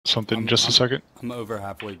something in just a second. I'm over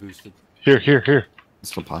halfway boosted. Here, here, here.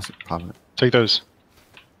 Still pop it. Take those.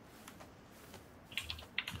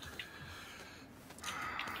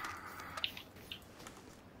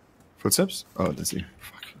 Footsteps? Oh, that's you.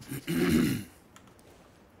 Fuck.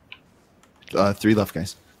 3 left,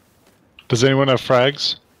 guys. Does anyone have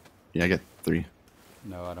frags? Yeah, I got 3.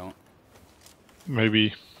 No, I don't.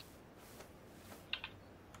 Maybe.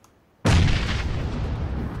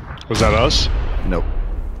 Was that us? Nope.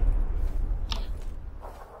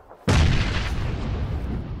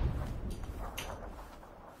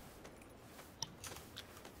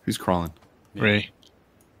 Who's crawling? Ray.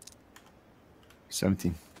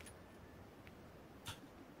 17.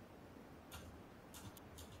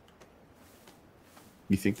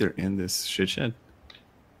 You think they're in this shit shed?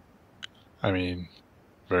 I mean,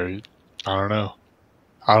 I don't know.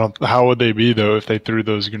 How would they be though if they threw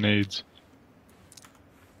those grenades?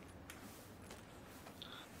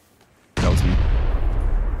 That was me.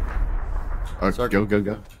 Oh, Circle.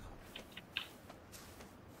 go.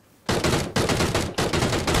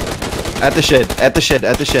 At the shed.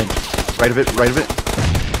 Right of it.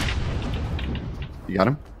 You got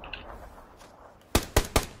him?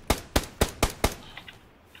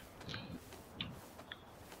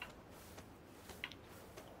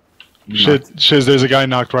 Shiz, there's a guy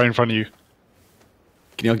knocked right in front of you.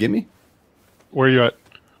 Can y'all get me? Where are you at?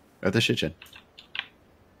 At the shit shed.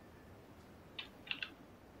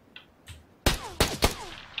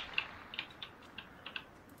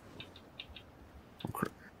 I'm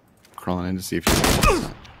crawling in to see if you.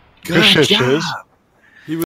 Good shit, Shiz.